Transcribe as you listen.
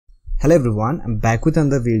Hello everyone, I'm back with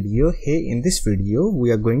another video. Hey, in this video we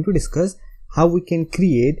are going to discuss how we can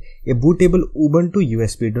create a bootable Ubuntu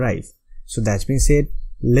USB drive. So that's been said,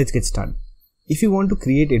 let's get started. If you want to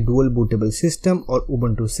create a dual bootable system or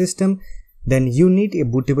Ubuntu system, then you need a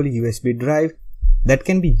bootable USB drive that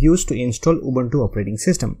can be used to install Ubuntu operating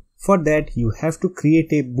system. For that, you have to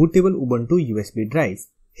create a bootable Ubuntu USB drive.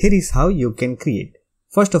 Here is how you can create.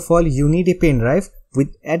 First of all, you need a pen drive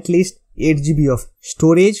with at least 8 GB of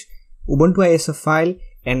storage, Ubuntu ISO file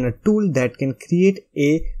and a tool that can create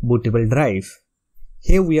a bootable drive.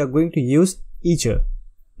 Here we are going to use Etcher.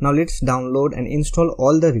 Now let's download and install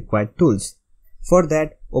all the required tools. For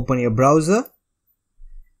that, open your browser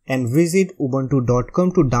and visit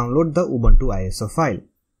ubuntu.com to download the Ubuntu ISO file.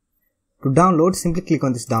 To download, simply click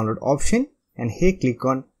on this download option and here click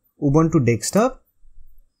on Ubuntu desktop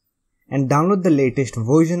and download the latest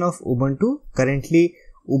version of Ubuntu. Currently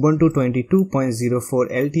Ubuntu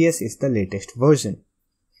 22.04 LTS is the latest version.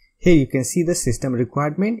 Here you can see the system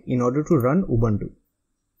requirement in order to run Ubuntu.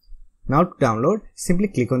 Now to download, simply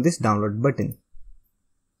click on this download button.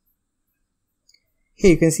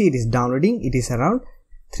 Here you can see it is downloading. It is around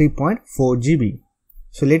 3.4 GB.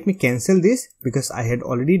 So let me cancel this because I had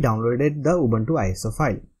already downloaded the Ubuntu ISO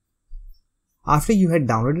file. After you had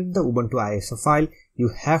downloaded the Ubuntu ISO file, you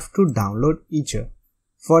have to download Etcher.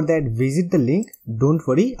 For that, visit the link. Don't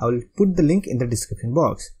worry, I will put the link in the description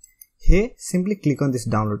box. Here, simply click on this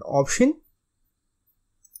download option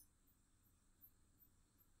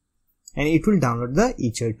and it will download the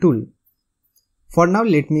Etcher tool. For now,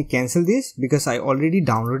 let me cancel this because I already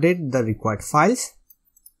downloaded the required files.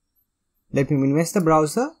 Let me minimize the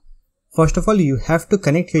browser. First of all, you have to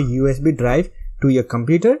connect your USB drive to your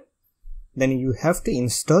computer. Then you have to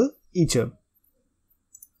install Etcher.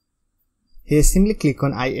 Here simply click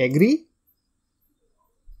on I agree.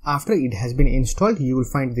 After it has been installed, you will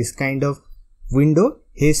find this kind of window.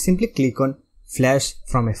 Here simply click on flash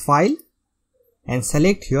from a file and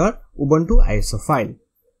select your Ubuntu ISO file.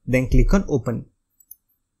 Then click on open.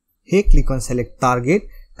 Here click on select target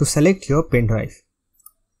to select your pen drive.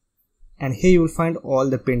 And here you will find all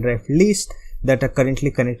the pen drive lists that are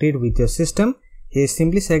currently connected with your system. Here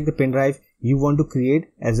simply select the pen drive you want to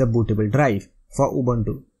create as a bootable drive for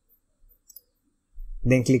Ubuntu.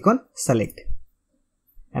 Then click on select.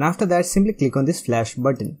 And after that, simply click on this flash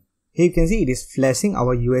button. Here you can see it is flashing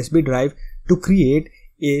our USB drive to create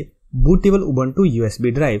a bootable Ubuntu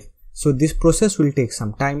USB drive. So this process will take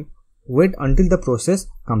some time. Wait until the process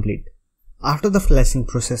complete. After the flashing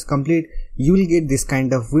process complete, you will get this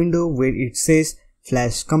kind of window where it says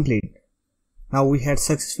flash complete. Now we had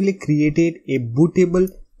successfully created a bootable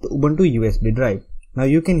Ubuntu USB drive. Now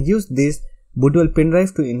you can use this bootable pen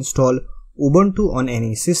drive to install Ubuntu on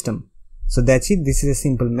any system. So that's it. This is a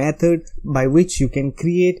simple method by which you can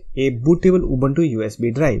create a bootable Ubuntu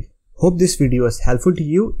USB drive. Hope this video was helpful to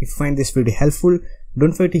you. If you find this video helpful,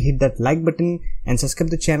 don't forget to hit that like button and subscribe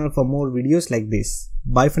to the channel for more videos like this.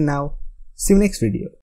 Bye for now. See you next video.